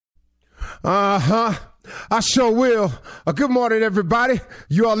Uh-huh. I sure will. Good morning, everybody.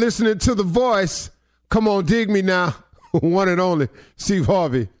 You are listening to The Voice. Come on, dig me now. One and only, Steve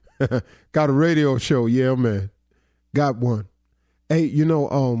Harvey. Got a radio show. Yeah, man. Got one. Hey,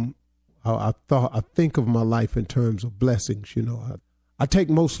 I think of my life in terms of blessings. I take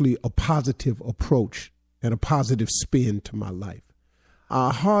mostly a positive approach and a positive spin to my life.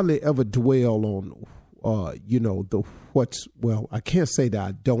 I hardly ever dwell on I can't say that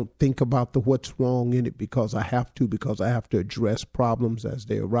I don't think about the what's wrong in it because I have to address problems as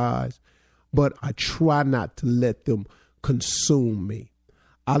they arise, but I try not to let them consume me.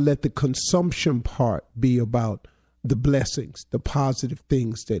 I let the consumption part be about the blessings, the positive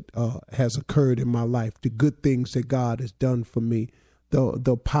things that has occurred in my life, the good things that God has done for me,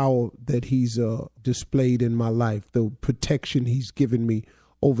 the power that he's displayed in my life, the protection he's given me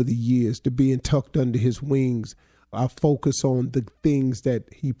over the years, to being tucked under his wings. I focus on the things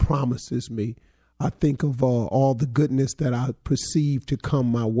that he promises me. I think of all the goodness that I perceive to come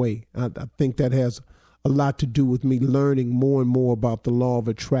my way. I think that has a lot to do with me learning more and more about the law of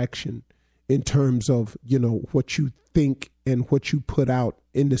attraction in terms of, what you think and what you put out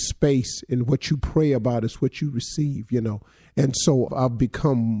in the space, and what you pray about is what you receive, And so I've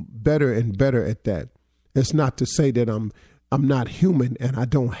become better and better at that. It's not to say that I'm not human and I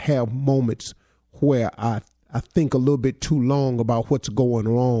don't have moments where I think a little bit too long about what's going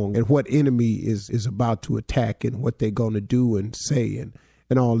wrong and what enemy is about to attack and what they're going to do and say and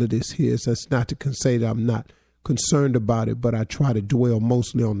all of this here. So that's not to say that I'm not concerned about it, but I try to dwell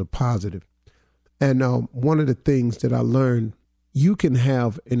mostly on the positive. And one of the things that I learned, you can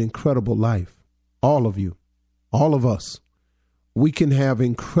have an incredible life. All of you, all of us, we can have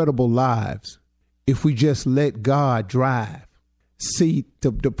incredible lives if we just let God drive. See,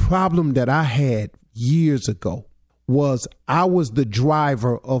 the problem that I had years ago was I was the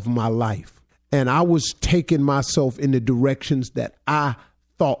driver of my life, and I was taking myself in the directions that I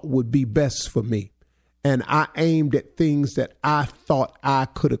thought would be best for me. And I aimed at things that I thought I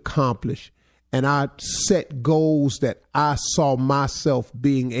could accomplish. And I set goals that I saw myself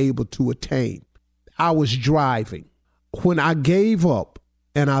being able to attain. I was driving. When I gave up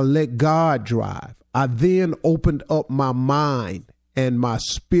and I let God drive, I then opened up my mind and my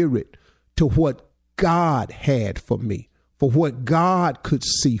spirit to what God had for me, for what God could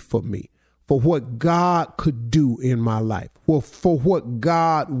see for me, for what God could do in my life, for what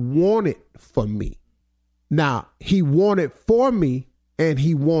God wanted for me. Now, he wanted for me and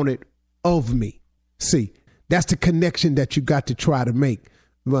he wanted of me. See, that's the connection that you got to try to make.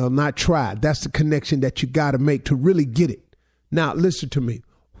 Well, not try. That's the connection that you got to make to really get it. Now, listen to me.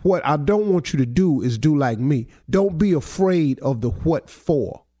 What I don't want you to do is do like me. Don't be afraid of the what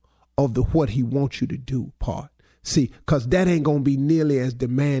for, of the what he wants you to do part. See, because that ain't going to be nearly as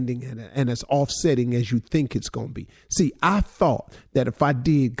demanding and as offsetting as you think it's going to be. See, I thought that if I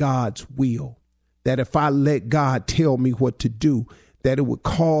did God's will, that if I let God tell me what to do, that it would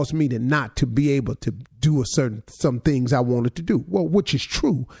cause me to not to be able to do some things I wanted to do. Well, which is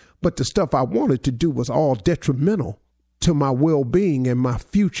true, but the stuff I wanted to do was all detrimental to my well-being and my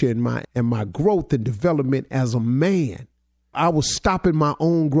future and my growth and development as a man. I was stopping my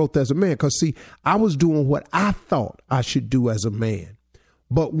own growth as a man because, see, I was doing what I thought I should do as a man.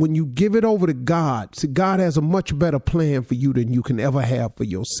 But when you give it over to God, see, God has a much better plan for you than you can ever have for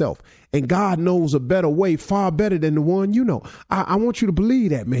yourself. And God knows a better way, far better than the one you know. I want you to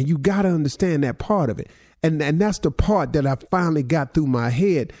believe that, man. You got to understand that part of it. And that's the part that I finally got through my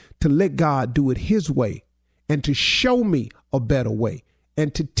head, to let God do it his way and to show me a better way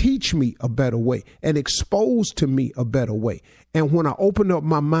and to teach me a better way and expose to me a better way. And when I opened up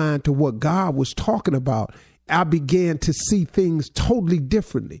my mind to what God was talking about, I began to see things totally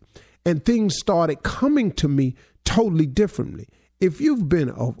differently, and things started coming to me totally differently. If you've been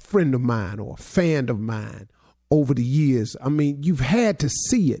a friend of mine or a fan of mine over the years, I mean, you've had to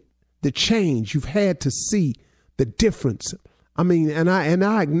see it, the change. You've had to see the difference. I mean, and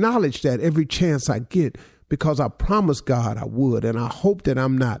I acknowledge that every chance I get, because I promised God I would, and I hope that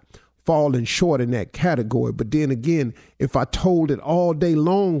I'm not falling short in that category. But then again, if I told it all day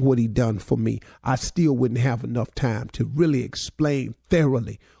long what he done for me, I still wouldn't have enough time to really explain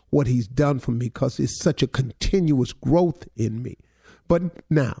thoroughly what he's done for me, because it's such a continuous growth in me. But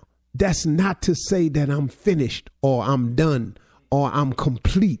now, that's not to say that I'm finished or I'm done or I'm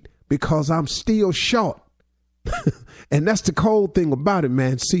complete, because I'm still short. And that's the cold thing about it,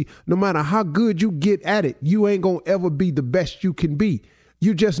 man. See, no matter how good you get at it, you ain't going to ever be the best you can be.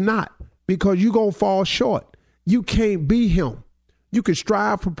 You just not, because you going to fall short. You can't be him. You can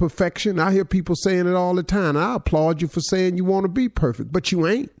strive for perfection. I hear people saying it all the time. I applaud you for saying you want to be perfect, but you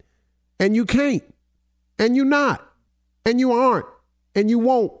ain't. And you can't. And you're not. And you aren't. And you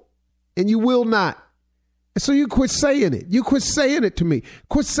won't. And you will not. And so you quit saying it. You quit saying it to me.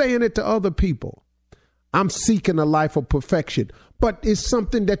 Quit saying it to other people. I'm seeking a life of perfection. But it's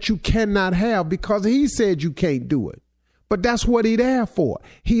something that you cannot have because he said you can't do it. But that's what he there for.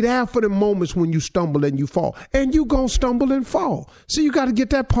 He there for the moments when you stumble and you fall. And you gonna stumble and fall. So you got to get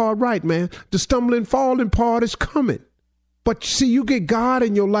that part right, man. The stumbling, falling part is coming. But see, you get God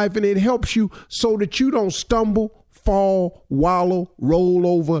in your life and it helps you so that you don't stumble, fall, wallow, roll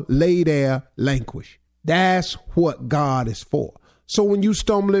over, lay there, languish. That's what God is for. So when you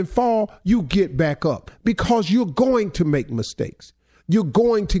stumble and fall, you get back up because you're going to make mistakes. You're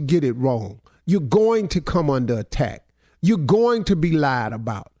going to get it wrong. You're going to come under attack. You're going to be lied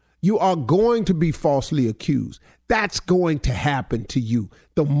about. You are going to be falsely accused. That's going to happen to you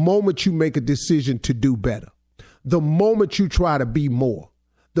the moment you make a decision to do better. The moment you try to be more,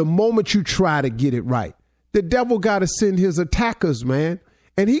 the moment you try to get it right, the devil got to send his attackers, man,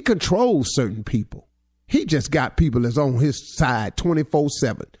 and he controls certain people. He just got people that's on his side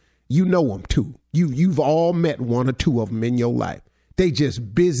 24/7. You know them too. You've all met one or two of them in your life. They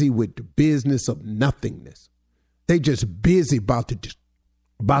just busy with the business of nothingness. They just busy about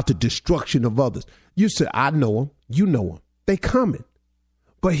the destruction of others. You say, I know them. You know them. They coming.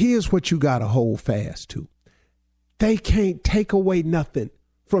 But here's what you got to hold fast to. They can't take away nothing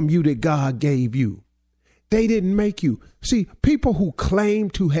from you that God gave you. They didn't make you. See, people who claim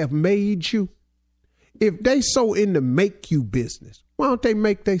to have made you, if they so in the make you business, why don't they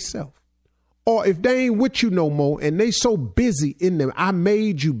make themselves? Or if they ain't with you no more and they so busy in them, I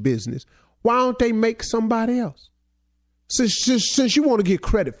made you business, why don't they make somebody else? Since you want to get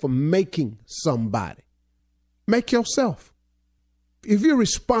credit for making somebody, make yourself. If you're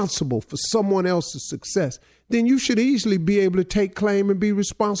responsible for someone else's success, then you should easily be able to take claim and be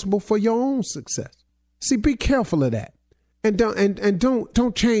responsible for your own success. See, be careful of that. And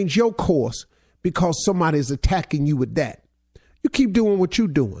don't change your course because somebody's attacking you with that. You keep doing what you're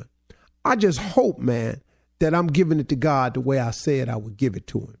doing. I just hope, man, that I'm giving it to God the way I said I would give it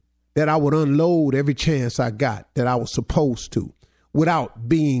to him. That I would unload every chance I got that I was supposed to without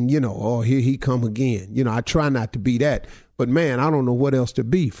being, oh, here he come again. I try not to be that. But, man, I don't know what else to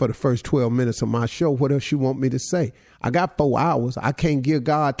be for the first 12 minutes of my show. What else you want me to say? I got 4 hours. I can't give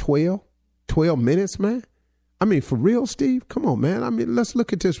God 12 minutes, man. I mean, for real, Steve? Come on, man. I mean, let's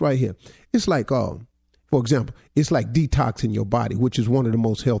look at this right here. It's like, for example, it's like detoxing your body, which is one of the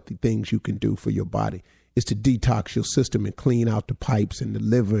most healthy things you can do for your body, is to detox your system and clean out the pipes and the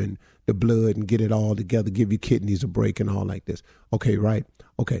liver and the blood and get it all together, give your kidneys a break and all like this. Okay, right?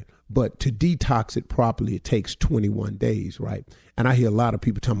 Okay. But to detox it properly, it takes 21 days, right? And I hear a lot of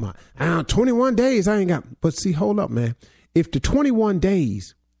people talking about, 21 days, I ain't got. But see, hold up, man. If the 21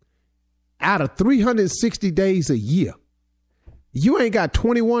 days out of 360 days a year, you ain't got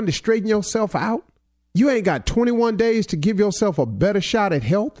 21 to straighten yourself out, you ain't got 21 days to give yourself a better shot at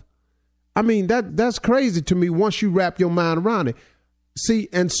health. I mean, that's crazy to me once you wrap your mind around it. See,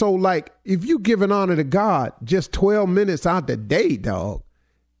 and so like if you giving honor to God just 12 minutes out the day, dog,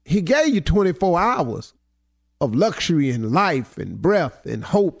 he gave you 24 hours of luxury and life and breath and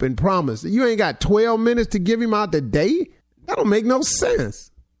hope and promise. You ain't got 12 minutes to give him out the day? That don't make no sense.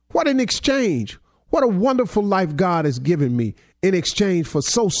 What an exchange. What a wonderful life God has given me in exchange for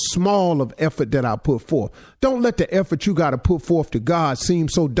so small of effort that I put forth. Don't let the effort you got to put forth to God seem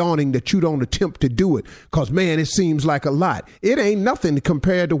so daunting that you don't attempt to do it. Because, man, it seems like a lot. It ain't nothing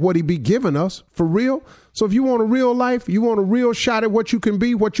compared to what he be giving us, for real. So if you want a real life, you want a real shot at what you can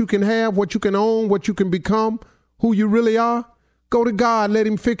be, what you can have, what you can own, what you can become, who you really are, go to God, let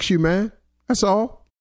him fix you, man. That's all.